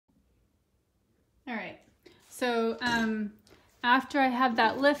All right, so after I have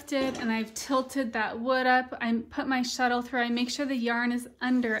that lifted and I've tilted that wood up, I put my shuttle through. I make sure the yarn is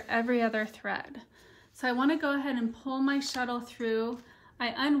under every other thread. So I want to go ahead and pull my shuttle through.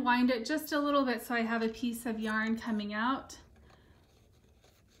 I unwind it just a little bit so I have a piece of yarn coming out.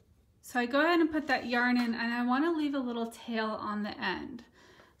 So I go ahead and put that yarn in, and I want to leave a little tail on the end.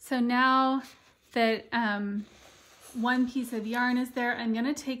 So now that one piece of yarn is there, I'm going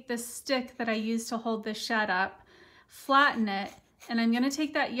to take this stick that I used to hold the shed up, flatten it, and I'm going to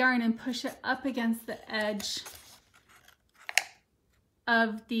take that yarn and push it up against the edge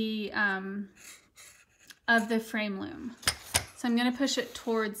of the frame loom. So I'm going to push it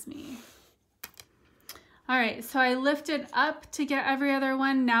towards me. All right, so I lifted up to get every other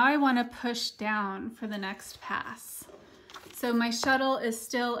one. Now I want to push down for the next pass. So my shuttle is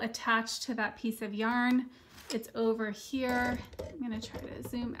still attached to that piece of yarn. It's over here. I'm going to try to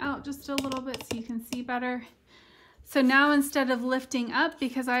zoom out just a little bit so you can see better. So now instead of lifting up,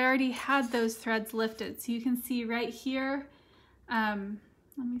 because I already had those threads lifted, so you can see right here, let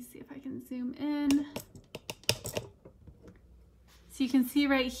me see if I can zoom in. So you can see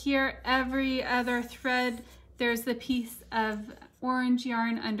right here, every other thread, there's the piece of orange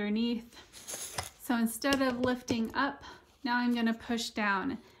yarn underneath. So instead of lifting up, now I'm going to push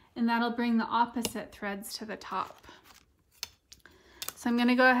down, and that'll bring the opposite threads to the top. So I'm going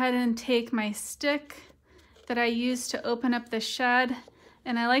to go ahead and take my stick that I used to open up the shed,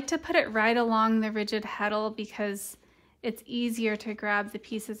 and I like to put it right along the rigid heddle because it's easier to grab the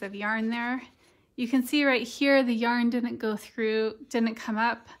pieces of yarn there. You can see right here the yarn didn't go through, didn't come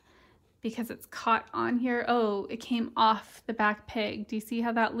up because it's caught on here. Oh, it came off the back peg. Do you see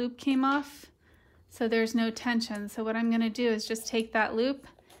how that loop came off? So there's no tension. So what I'm going to do is just take that loop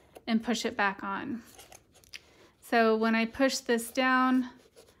and push it back on. So when I push this down,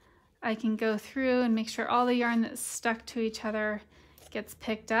 I can go through and make sure all the yarn that's stuck to each other gets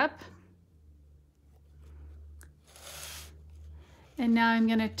picked up. And now I'm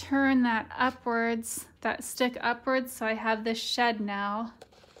going to turn that upwards, that stick upwards, so I have this shed now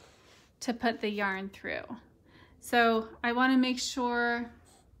to put the yarn through. So I want to make sure,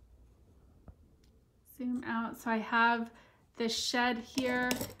 zoom out, so I have the shed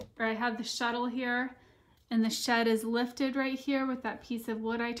here, or I have the shuttle here, and the shed is lifted right here with that piece of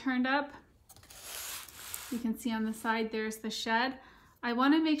wood I turned up. You can see on the side there's the shed. I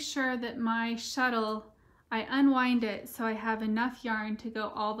want to make sure that my shuttle, I unwind it so I have enough yarn to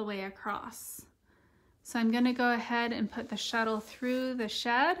go all the way across. So I'm going to go ahead and put the shuttle through the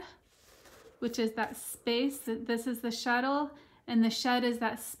shed, which is that space. This is the shuttle, and the shed is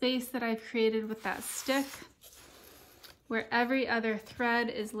that space that I've created with that stick where every other thread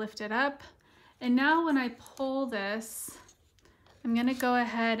is lifted up. And now when I pull this, I'm going to go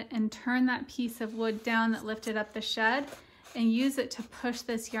ahead and turn that piece of wood down that lifted up the shed and use it to push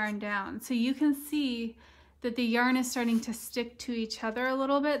this yarn down. So you can see that the yarn is starting to stick to each other a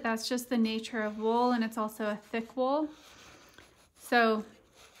little bit. That's just the nature of wool, and it's also a thick wool. So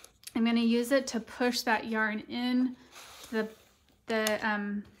I'm going to use it to push that yarn in the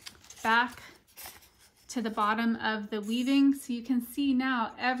back to the bottom of the weaving. So you can see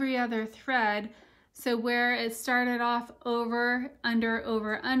now every other thread. So where it started off over, under,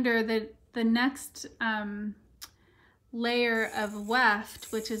 the next layer of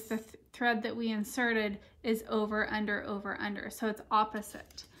weft, which is the thread that we inserted, is over, under. So it's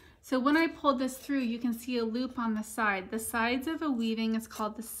opposite. So when I pulled this through, you can see a loop on the side. The sides of a weaving is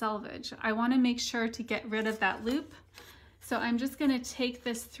called the selvage. I want to make sure to get rid of that loop. So I'm just going to take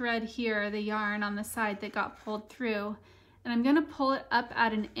this thread here, the yarn on the side that got pulled through, and I'm going to pull it up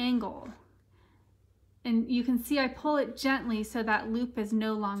at an angle. And you can see I pull it gently so that loop is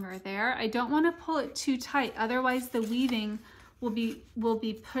no longer there. I don't want to pull it too tight, otherwise the weaving will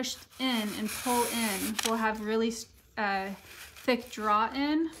be pushed in and pull in. We'll have really thick draw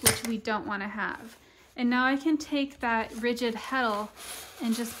in, which we don't want to have. And now I can take that rigid heddle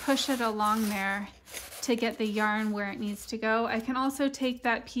and just push it along there to get the yarn where it needs to go. I can also take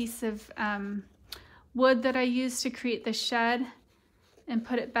that piece of wood that I used to create the shed and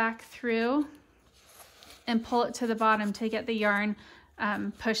put it back through and pull it to the bottom to get the yarn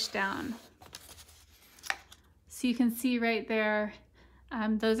pushed down. So you can see right there,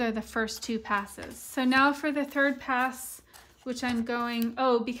 those are the first two passes. So now for the third pass, which I'm going,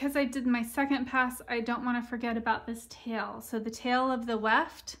 because I did my second pass, I don't want to forget about this tail. So the tail of the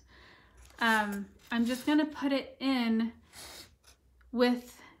weft, I'm just going to put it in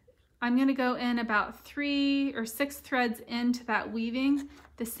with, I'm going to go in about 3 or 6 threads into that weaving,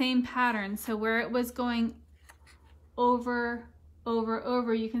 the same pattern. So where it was going over,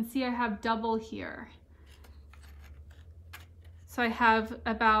 over, you can see I have double here. So I have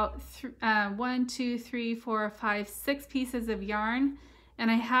about 1, 2, 3, 4, 5, 6 pieces of yarn, and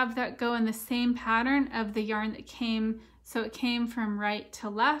I have that go in the same pattern of the yarn that came, so it came from right to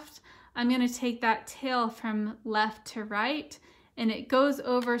left. I'm going to take that tail from left to right, and it goes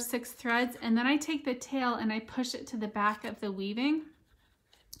over 6 threads, and then I take the tail and I push it to the back of the weaving,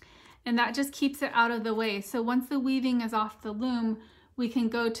 and that just keeps it out of the way. So once the weaving is off the loom, we can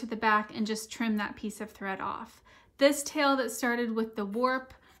go to the back and just trim that piece of thread off. This tail that started with the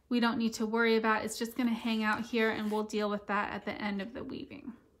warp, we don't need to worry about. It's just going to hang out here, and we'll deal with that at the end of the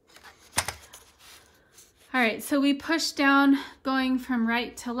weaving. All right, so we push down going from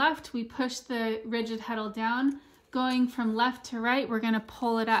right to left. We push the rigid heddle down. Going from left to right, we're going to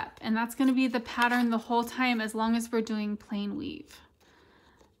pull it up, and that's going to be the pattern the whole time as long as we're doing plain weave.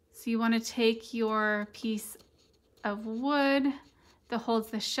 So you want to take your piece of wood that holds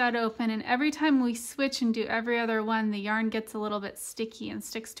the shed open, and every time we switch and do every other one, the yarn gets a little bit sticky and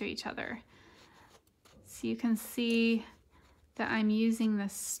sticks to each other. So you can see that I'm using the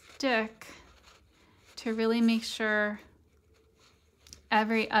stick to really make sure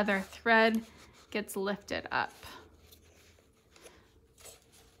every other thread gets lifted up.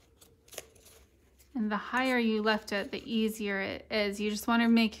 And the higher you lift it, the easier it is. You just want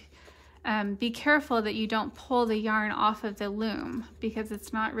to be careful that you don't pull the yarn off of the loom, because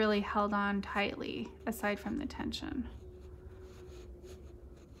it's not really held on tightly aside from the tension.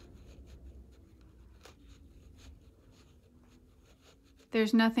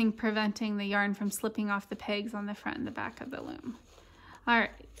 There's nothing preventing the yarn from slipping off the pegs on the front and the back of the loom. All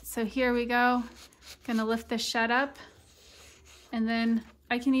right, so here we go. Gonna lift the shed up, and then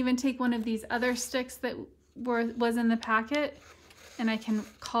I can even take one of these other sticks that was in the packet, and I can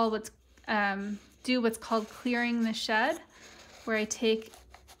do what's called clearing the shed, where I take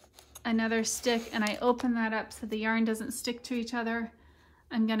another stick and I open that up so the yarn doesn't stick to each other.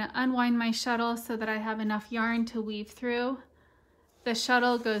 I'm going to unwind my shuttle so that I have enough yarn to weave through. The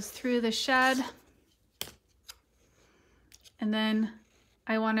shuttle goes through the shed, and then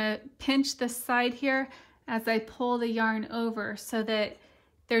I want to pinch this side here as I pull the yarn over so that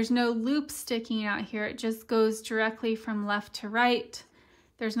there's no loop sticking out here. It just goes directly from left to right.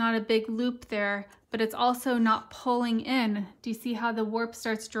 There's not a big loop there, but it's also not pulling in. Do you see how the warp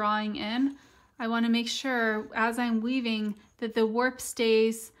starts drawing in? I want to make sure as I'm weaving that the warp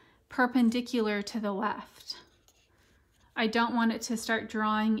stays perpendicular to the left. I don't want it to start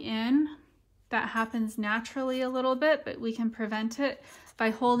drawing in. That happens naturally a little bit, but we can prevent it by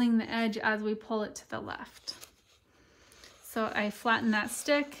holding the edge as we pull it to the left. So I flatten that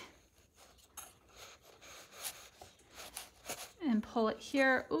stick and pull it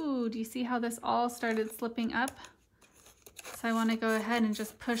here. Ooh, do you see how this all started slipping up? So I want to go ahead and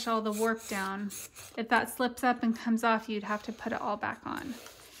just push all the warp down. If that slips up and comes off, you'd have to put it all back on.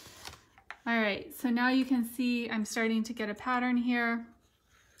 All right, so now you can see I'm starting to get a pattern here,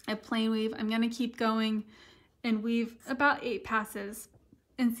 a plain weave. I'm going to keep going and weave about 8 passes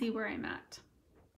and see where I'm at.